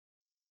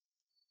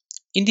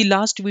In the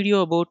last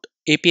video about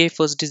API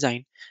first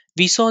design,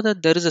 we saw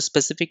that there is a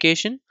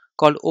specification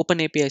called Open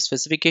API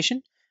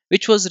Specification,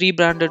 which was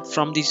rebranded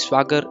from the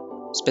Swagger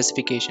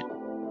specification.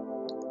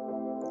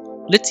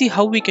 Let's see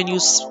how we can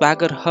use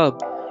Swagger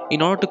Hub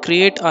in order to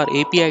create our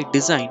API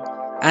design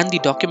and the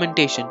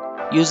documentation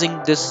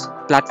using this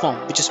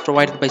platform which is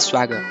provided by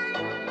Swagger.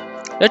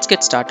 Let's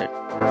get started.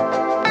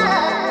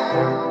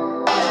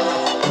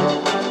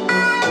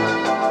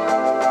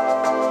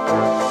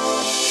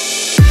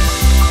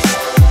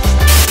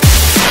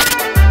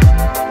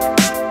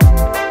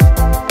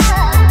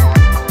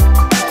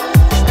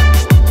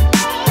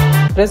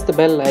 Press the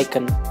bell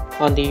icon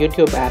on the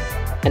YouTube app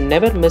and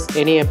never miss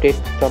any update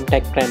from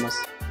Tech Primers.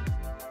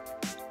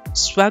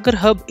 Swagger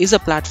Hub is a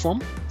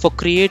platform for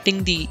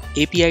creating the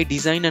API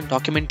design and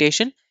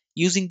documentation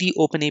using the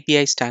Open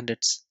API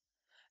standards.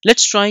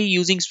 Let's try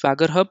using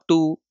Swagger Hub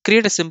to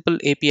create a simple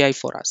API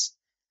for us.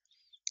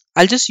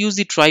 I'll just use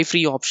the try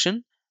free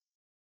option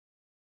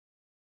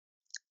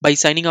by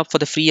signing up for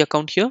the free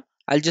account here.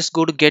 I'll just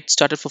go to get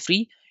started for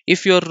free.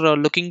 If you're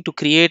looking to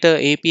create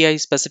a API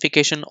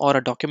specification or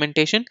a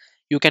documentation,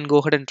 you can go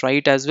ahead and try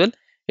it as well.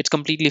 It's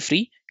completely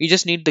free. You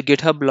just need the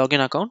GitHub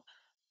login account.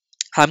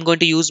 I'm going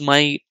to use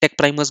my Tech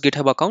Primers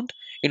GitHub account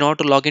in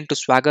order to log into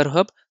Swagger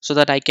Hub so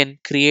that I can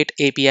create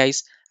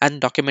APIs and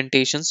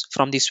documentations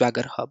from the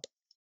Swagger Hub.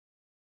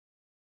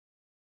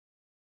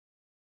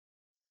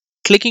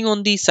 Clicking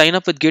on the sign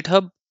up with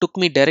GitHub took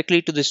me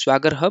directly to the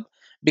Swagger Hub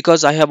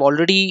because I have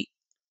already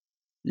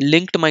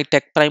linked my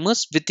Tech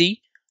Primers with the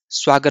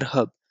Swagger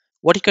Hub.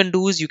 What you can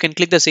do is you can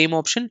click the same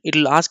option. It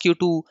will ask you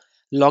to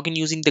log in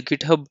using the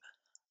GitHub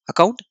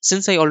account.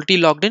 Since I already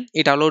logged in,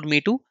 it allowed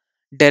me to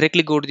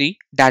directly go to the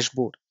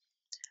dashboard.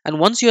 And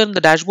once you're in the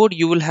dashboard,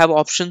 you will have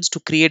options to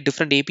create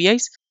different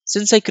APIs.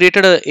 Since I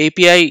created an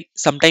API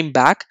sometime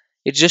back,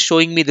 it's just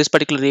showing me this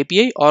particular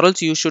API, or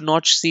else you should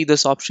not see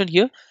this option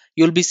here.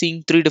 You'll be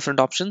seeing three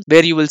different options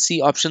where you will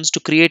see options to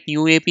create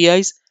new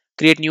APIs,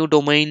 create new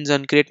domains,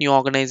 and create new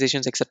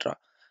organizations, etc.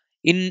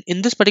 In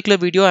this particular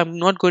video, I'm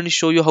not going to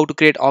show you how to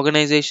create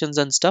organizations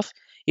and stuff.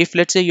 If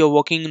let's say you're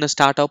working in a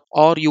startup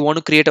or you want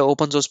to create an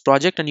open source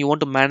project and you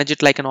want to manage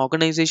it like an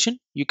organization,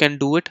 you can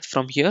do it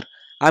from here.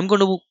 I'm going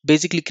to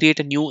basically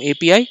create a new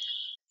API.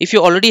 If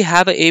you already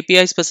have an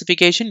API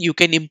specification, you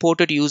can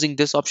import it using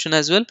this option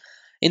as well.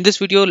 In this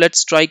video,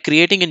 let's try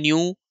creating a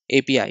new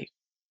API.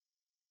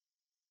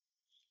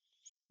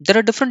 There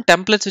are different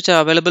templates which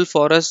are available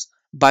for us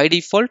by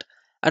default,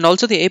 and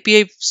also the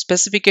API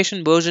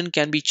specification version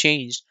can be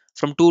changed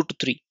from 2 to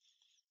 3.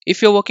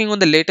 If you're working on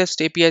the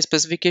latest API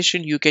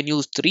specification, you can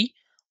use 3,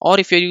 or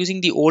if you're using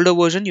the older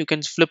version, you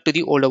can flip to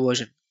the older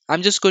version.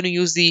 I'm just going to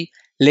use the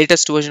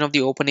latest version of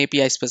the Open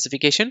API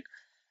specification,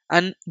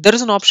 and there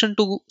is an option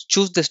to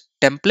choose this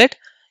template.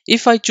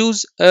 If I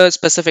choose a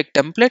specific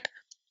template,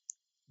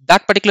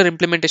 that particular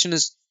implementation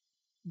is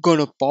going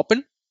to pop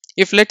in.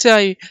 If let's say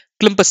I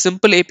click a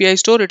simple API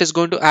store, it is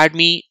going to add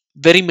me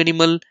very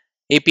minimal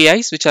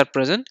APIs which are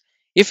present.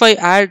 If I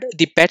add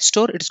the pet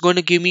store, it's going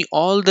to give me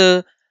all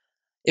the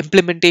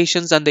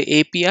implementations and the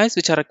APIs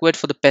which are required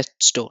for the pet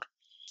store.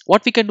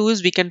 What we can do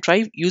is we can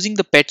try using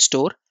the pet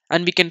store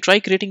and we can try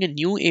creating a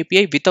new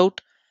API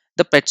without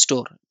the pet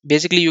store.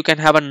 Basically, you can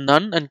have a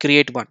none and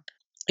create one.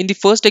 In the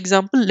first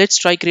example, let's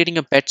try creating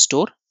a pet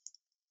store.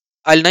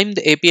 I'll name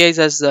the APIs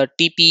as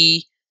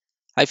TP-pet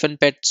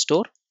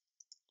store.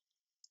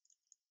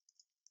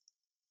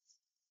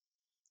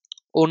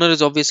 Owner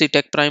is obviously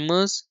Tech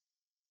Primers.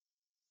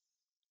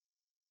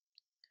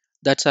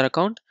 That's our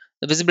account.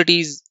 The visibility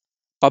is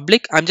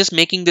public. I'm just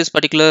making this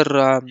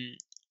particular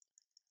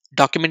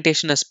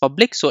documentation as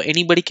public so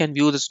anybody can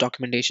view this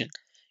documentation.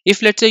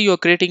 If let's say you are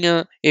creating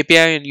a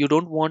API and you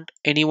don't want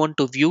anyone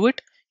to view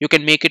it, you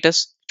can make it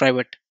as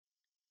private.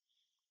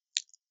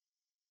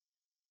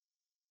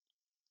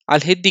 I'll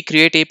hit the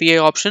create API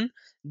option.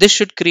 This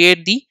should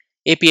create the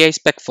API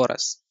spec for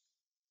us.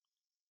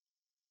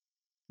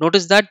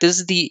 Notice that this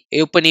is the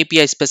Open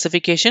API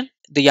specification.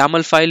 The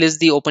YAML file is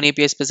the Open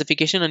API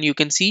specification, and you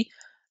can see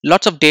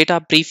lots of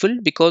data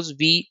pre-filled because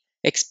we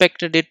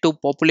expected it to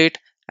populate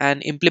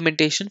an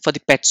implementation for the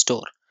pet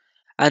store.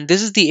 And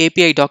this is the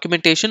API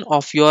documentation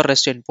of your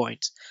REST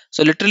endpoints.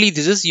 So literally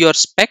this is your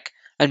spec,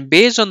 and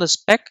based on the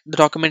spec, the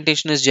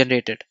documentation is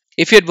generated.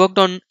 If you had worked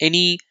on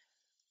any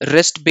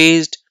REST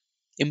based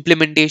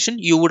implementation,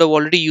 you would have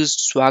already used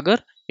Swagger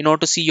in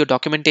order to see your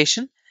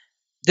documentation.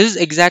 This is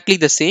exactly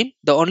the same.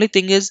 The only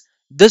thing is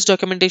this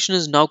documentation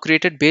is now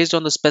created based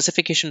on the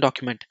specification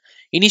document.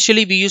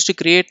 Initially, we used to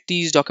create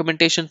these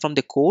documentation from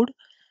the code.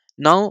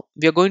 Now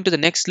we are going to the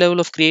next level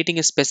of creating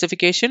a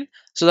specification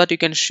so that you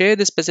can share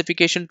the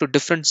specification to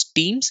different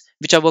teams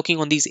which are working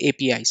on these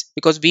APIs,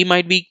 because we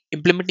might be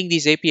implementing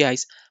these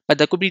APIs, but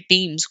there could be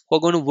teams who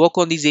are going to work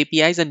on these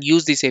APIs and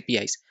use these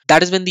APIs.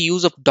 That is when the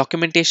use of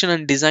documentation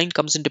and design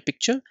comes into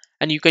picture,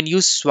 and you can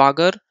use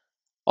Swagger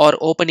or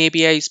Open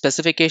API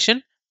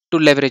specification to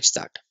leverage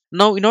that.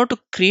 Now, in order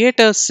to create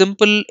a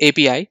simple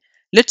API,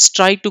 let's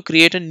try to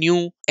create a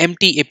new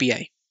empty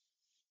API.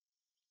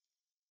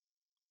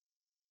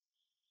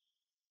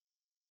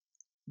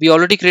 We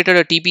already created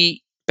a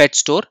TP pet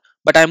store,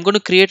 but I'm going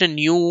to create a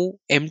new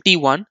empty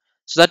one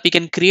so that we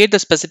can create the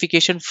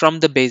specification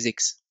from the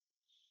basics.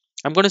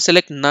 I'm going to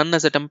select none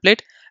as a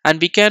template, and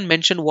we can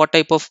mention what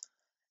type of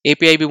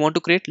API we want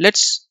to create.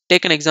 Let's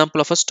take an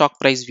example of a stock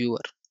price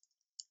viewer.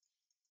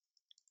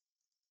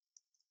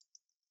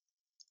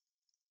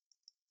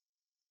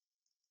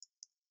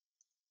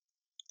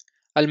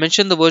 I'll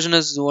mention the version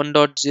as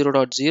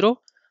 1.0.0.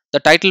 The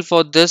title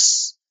for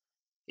this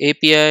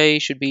API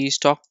should be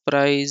stock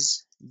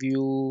price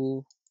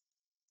viewer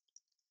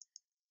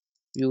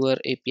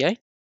API.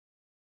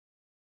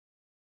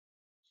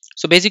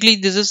 So basically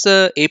this is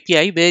a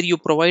API where you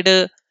provide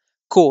a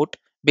code,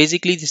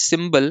 basically the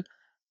symbol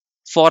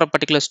for a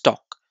particular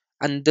stock,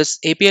 and this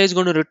API is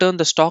going to return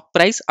the stock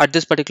price at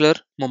this particular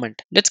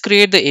moment. Let's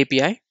create the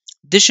API.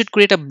 This should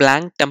create a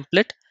blank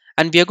template,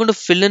 and we are going to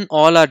fill in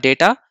all our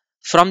data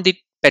from the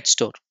pet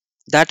store.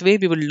 That way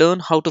we will learn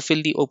how to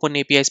fill the Open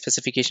API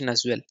specification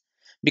as well,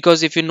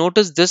 because if you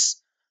notice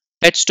this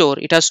pet store,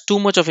 it has too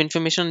much of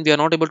information. We are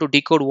not able to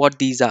decode what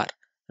these are,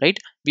 right?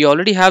 We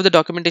already have the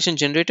documentation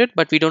generated,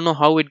 but we don't know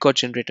how it got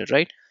generated,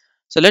 right?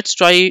 So let's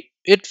try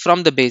it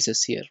from the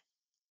basis here.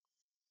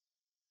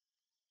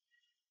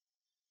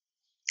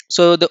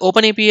 So the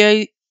Open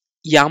API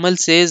YAML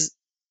says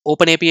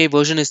Open API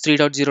version is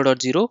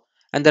 3.0.0,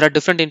 and there are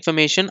different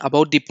information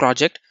about the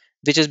project,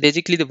 which is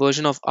basically the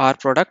version of our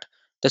product,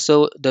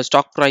 the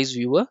stock price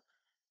viewer.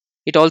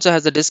 It also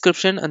has the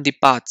description and the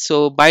path.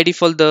 So by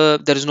default, there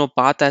is no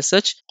path as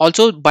such.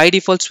 Also by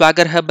default,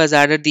 Swagger Hub has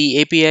added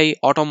the API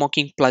auto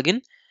mocking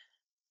plugin,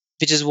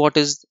 which is what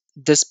is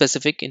this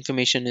specific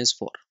information is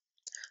for.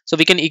 So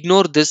we can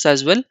ignore this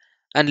as well,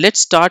 and let's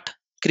start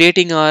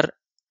creating our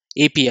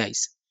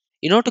APIs.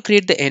 In order to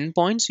create the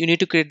endpoints, you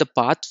need to create the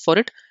path for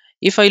it.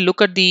 If I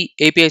look at the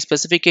API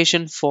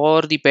specification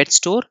for the pet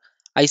store,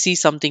 I see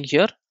something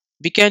here.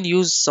 We can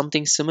use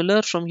something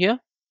similar from here,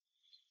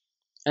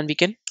 and we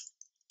can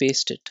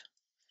paste it,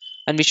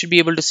 and we should be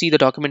able to see the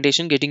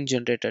documentation getting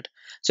generated.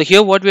 So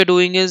here what we're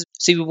doing is,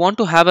 see, we want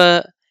to have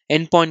a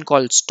endpoint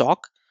called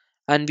stock,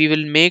 and we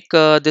will make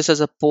this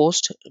as a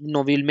post.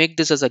 No, we'll make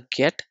this as a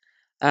get,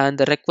 and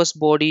the request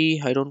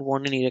body, I don't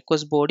want any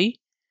request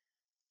body.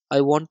 I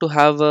want to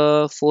have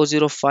a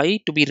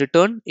 405 to be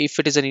returned if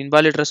it is an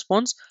invalid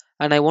response,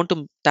 and I want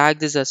to tag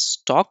this as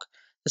stock.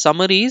 The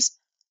summary is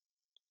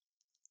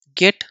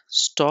get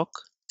stock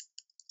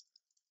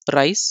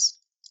price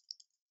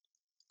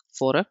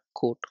for a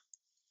quote.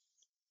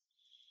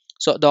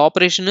 So the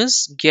operation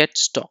is get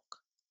stock.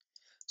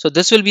 So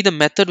this will be the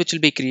method which will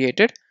be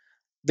created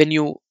when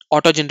you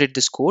auto generate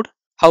this code.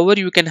 However,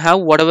 you can have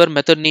whatever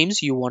method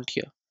names you want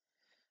here.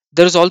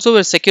 There is also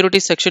a security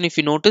section, if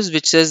you notice,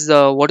 which says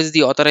what is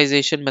the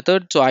authorization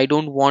method. So I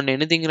don't want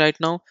anything right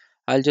now.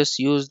 I'll just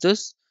use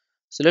this.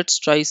 So let's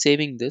try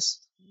saving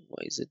this.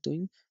 Why is it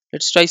doing?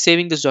 Let's try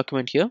saving this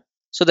document here.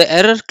 So the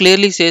error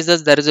clearly says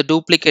that there is a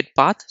duplicate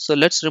path. So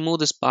let's remove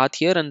this path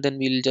here, and then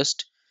we'll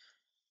just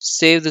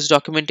save this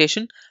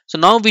documentation. So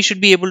now we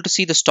should be able to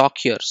see the stock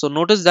here. So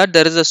notice that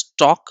there is a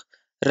stock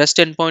REST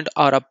endpoint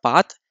or a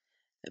path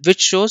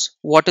which shows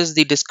what is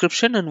the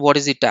description and what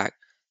is the tag.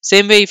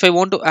 Same way, if I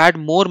want to add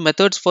more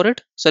methods for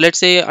it, so let's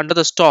say under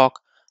the stock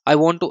I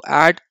want to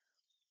add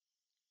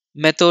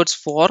methods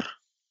for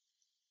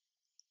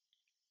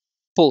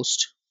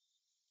post.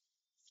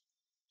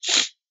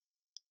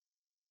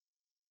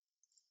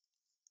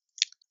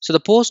 So the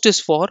post is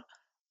for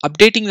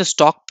updating the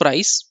stock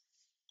price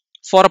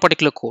for a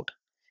particular code.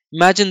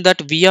 Imagine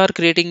that we are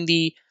creating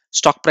the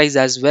stock price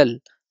as well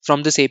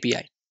from this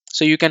API,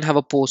 so you can have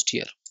a post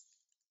here.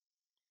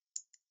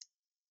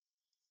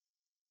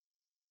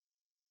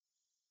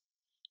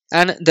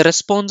 And the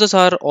responses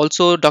are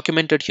also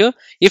documented here.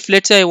 If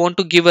let's say I want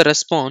to give a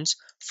response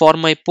for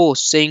my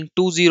post saying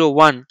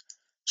 201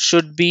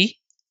 should be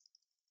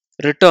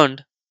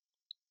returned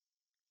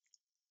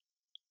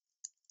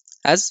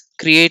as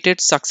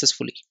created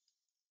successfully.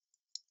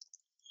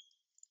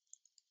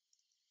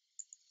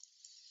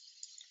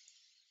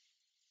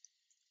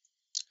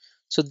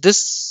 So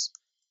this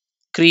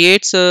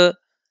creates a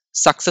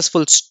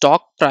successful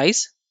stock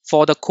price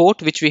for the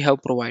quote which we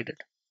have provided.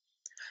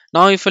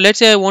 Now if let's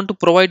say I want to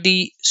provide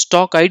the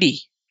stock ID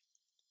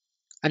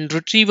and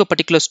retrieve a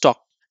particular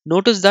stock,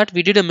 notice that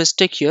we did a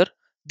mistake here.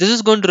 This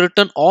is going to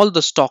return all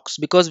the stocks,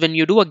 because when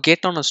you do a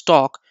get on a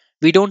stock,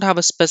 we don't have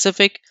a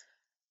specific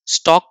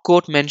stock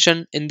code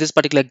mentioned in this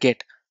particular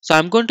get. So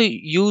I'm going to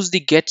use the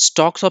get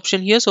stocks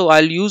option here. So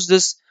I'll use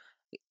this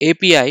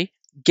API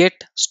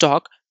get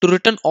stock to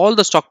return all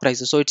the stock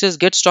prices. So it says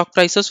get stock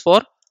prices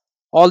for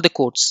all the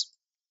codes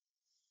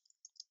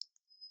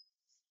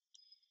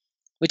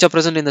which are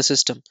present in the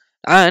system.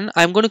 And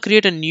I'm going to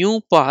create a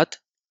new path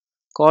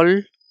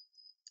called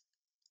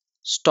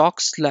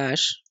stock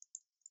slash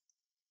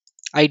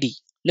ID.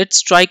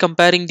 Let's try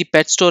comparing the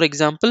pet store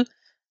example.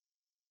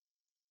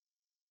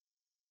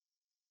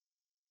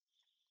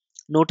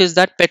 Notice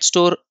that pet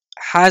store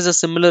has a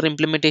similar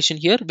implementation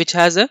here which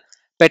has a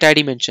pet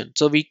ID mentioned.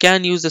 So we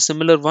can use the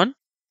similar one.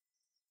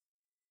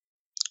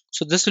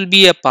 So this will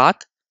be a path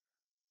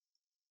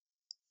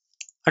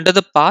Under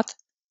the path,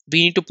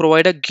 we need to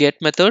provide a get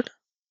method,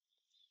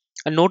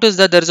 and notice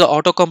that there is an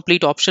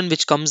autocomplete option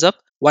which comes up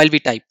while we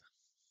type.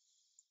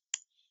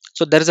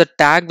 So there is a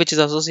tag which is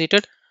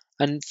associated,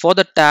 and for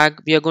the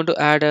tag we are going to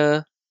add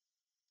a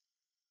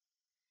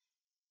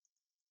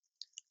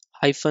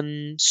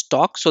hyphen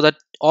stock so that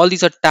all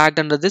these are tagged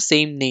under the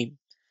same name.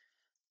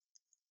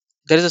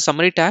 There is a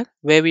summary tag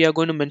where we are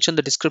going to mention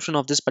the description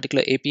of this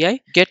particular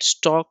API. Get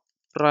stock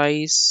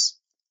price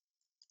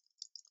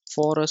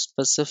for a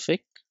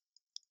specific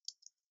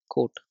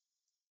quote.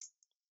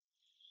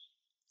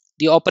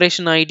 The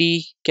operation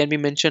ID can be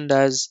mentioned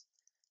as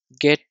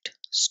get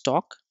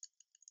stock.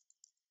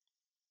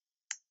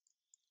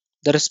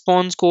 The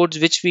response codes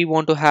which we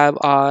want to have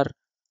are,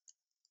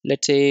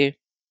 let's say,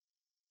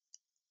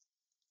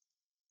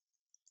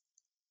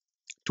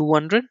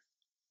 200,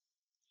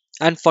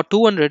 and for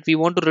 200 we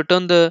want to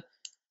return the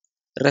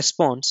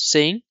response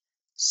saying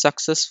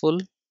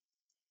successfully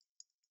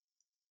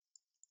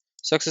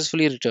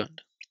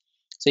returned.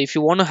 So if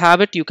you want to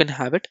have it, you can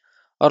have it,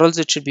 or else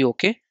it should be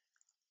okay.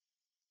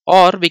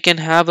 Or we can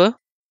have a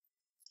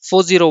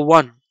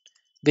 401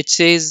 which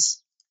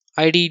says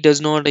ID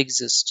does not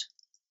exist.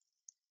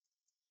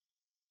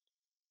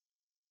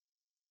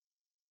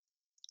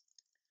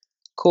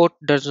 Quote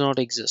does not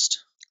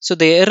exist. So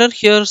the error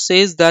here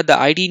says that the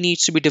ID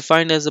needs to be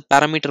defined as a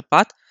parameter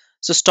path.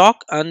 So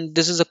stock, and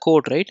this is a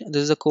quote, right?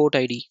 This is a quote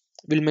ID.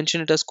 We'll mention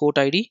it as quote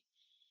ID.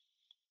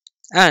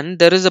 And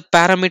there is a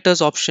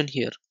parameters option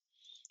here.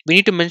 We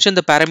need to mention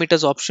the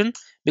parameters option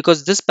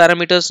because this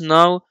parameters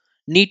now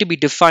need to be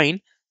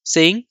defined,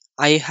 saying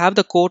I have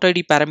the quote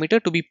ID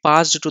parameter to be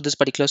passed to this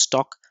particular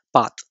stock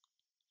path.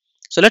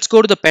 So let's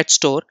go to the pet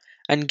store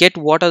and get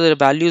what are the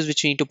values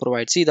which we need to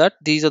provide. See that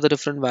these are the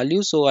different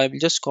values. So I will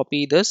just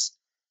copy this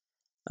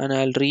and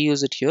I'll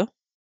reuse it here.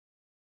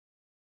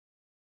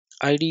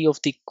 ID of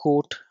the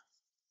quote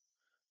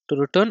to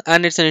return,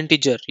 and it's an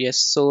integer. Yes.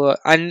 So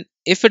and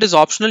if it is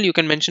optional, you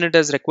can mention it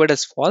as required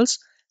as false.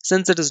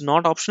 Since it is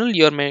not optional,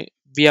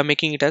 we are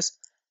making it as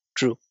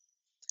true.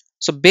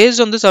 So based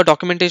on this, our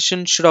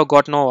documentation should have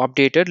got now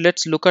updated.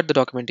 Let's look at the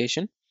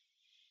documentation.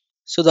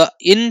 So the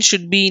in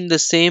should be in the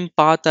same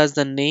path as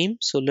the name.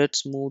 So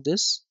let's move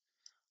this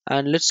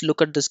and let's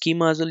look at the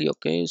schema as well.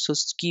 Okay, so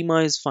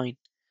schema is fine.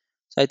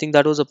 So I think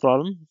that was a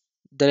problem.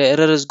 The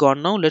error is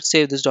gone now. Let's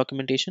save this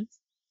documentation.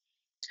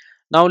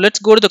 Now let's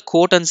go to the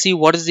quote and see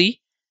what is the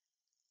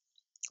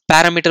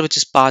parameter which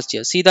is passed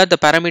here. See that the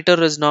parameter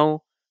is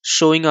now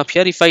showing up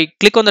here. If I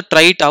click on the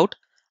try it out,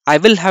 I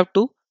will have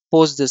to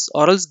post this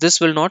or else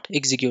this will not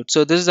execute.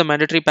 So this is a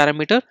mandatory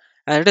parameter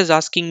and it is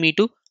asking me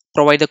to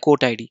provide the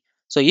quote ID.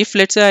 So if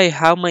let's say I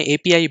have my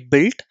API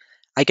built,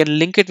 I can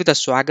link it with a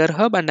Swagger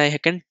Hub and I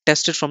can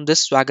test it from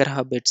this Swagger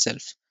Hub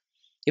itself.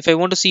 If I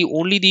want to see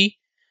only the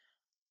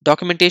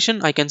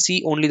documentation, I can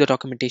see only the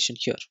documentation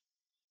here.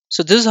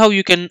 So this is how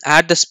you can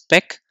add the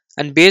spec,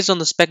 and based on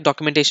the spec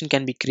documentation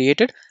can be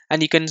created,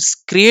 and you can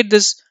create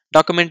this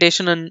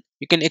documentation and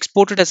you can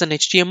export it as an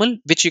HTML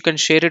which you can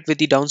share it with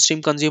the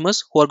downstream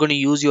consumers who are going to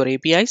use your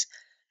APIs.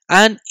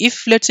 And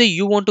if let's say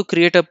you want to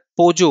create a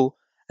Pojo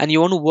and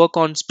you want to work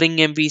on Spring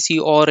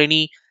MVC or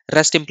any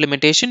REST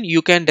implementation,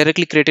 you can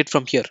directly create it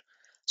from here.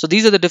 So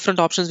these are the different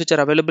options which are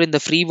available in the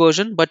free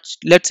version, but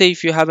let's say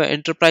if you have an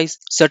enterprise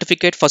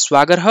certificate for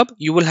Swagger Hub,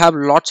 you will have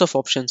lots of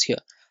options here.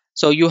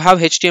 So you have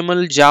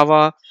HTML,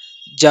 Java,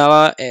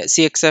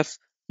 CXF.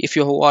 If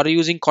you are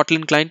using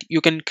Kotlin client,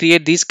 you can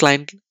create these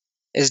client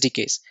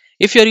SDKs.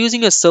 If you are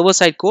using a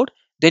server-side code,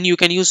 then you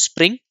can use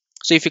Spring.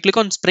 So if you click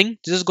on Spring,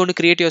 this is going to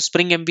create your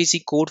Spring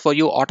MVC code for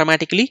you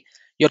automatically.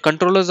 Your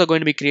controllers are going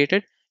to be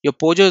created. Your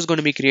Pojo is going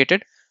to be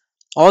created.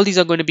 All these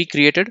are going to be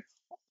created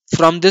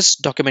from this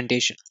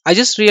documentation. I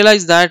just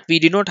realized that we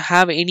did not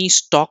have any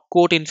stock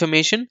quote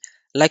information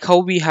like how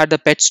we had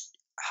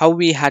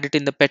it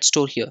in the pet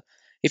store here.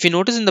 If you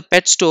notice in the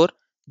pet store,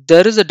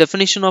 there is a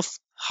definition of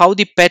how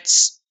the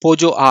pets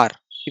Pojo are.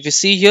 If you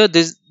see here,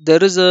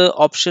 there is a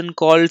option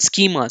called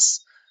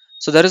schemas.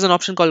 So there is an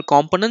option called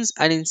components,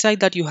 and inside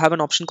that you have an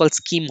option called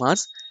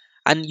schemas.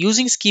 And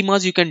using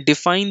schemas, you can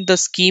define the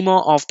schema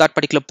of that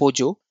particular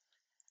Pojo,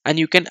 and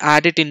you can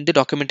add it in the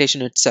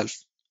documentation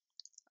itself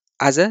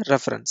as a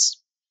reference.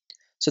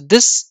 So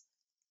this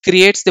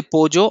creates the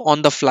Pojo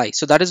on the fly.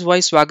 So that is why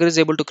Swagger is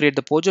able to create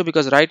the Pojo,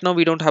 because right now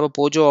we don't have a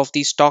Pojo of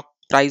the stock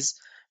price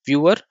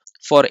viewer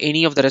for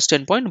any of the REST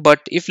endpoint.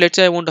 But if let's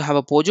say I want to have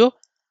a Pojo,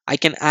 I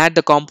can add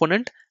the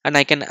component and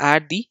I can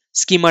add the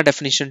schema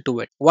definition to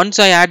it. Once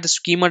I add the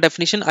schema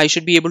definition, I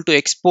should be able to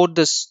export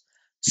this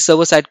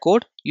server-side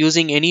code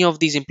using any of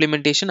these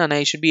implementation, and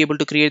I should be able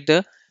to create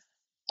the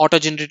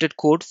auto-generated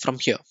code from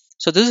here.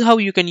 So this is how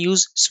you can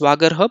use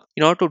Swagger Hub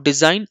in order to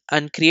design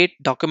and create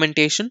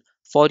documentation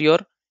for your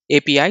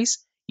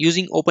APIs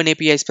using Open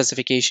API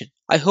specification.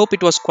 I hope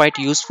it was quite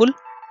useful.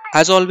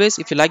 As always,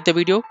 if you like the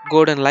video, go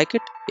ahead and like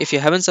it. If you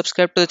haven't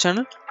subscribed to the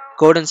channel,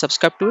 go ahead and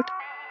subscribe to it.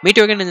 Meet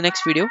you again in the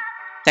next video.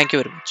 Thank you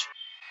very much.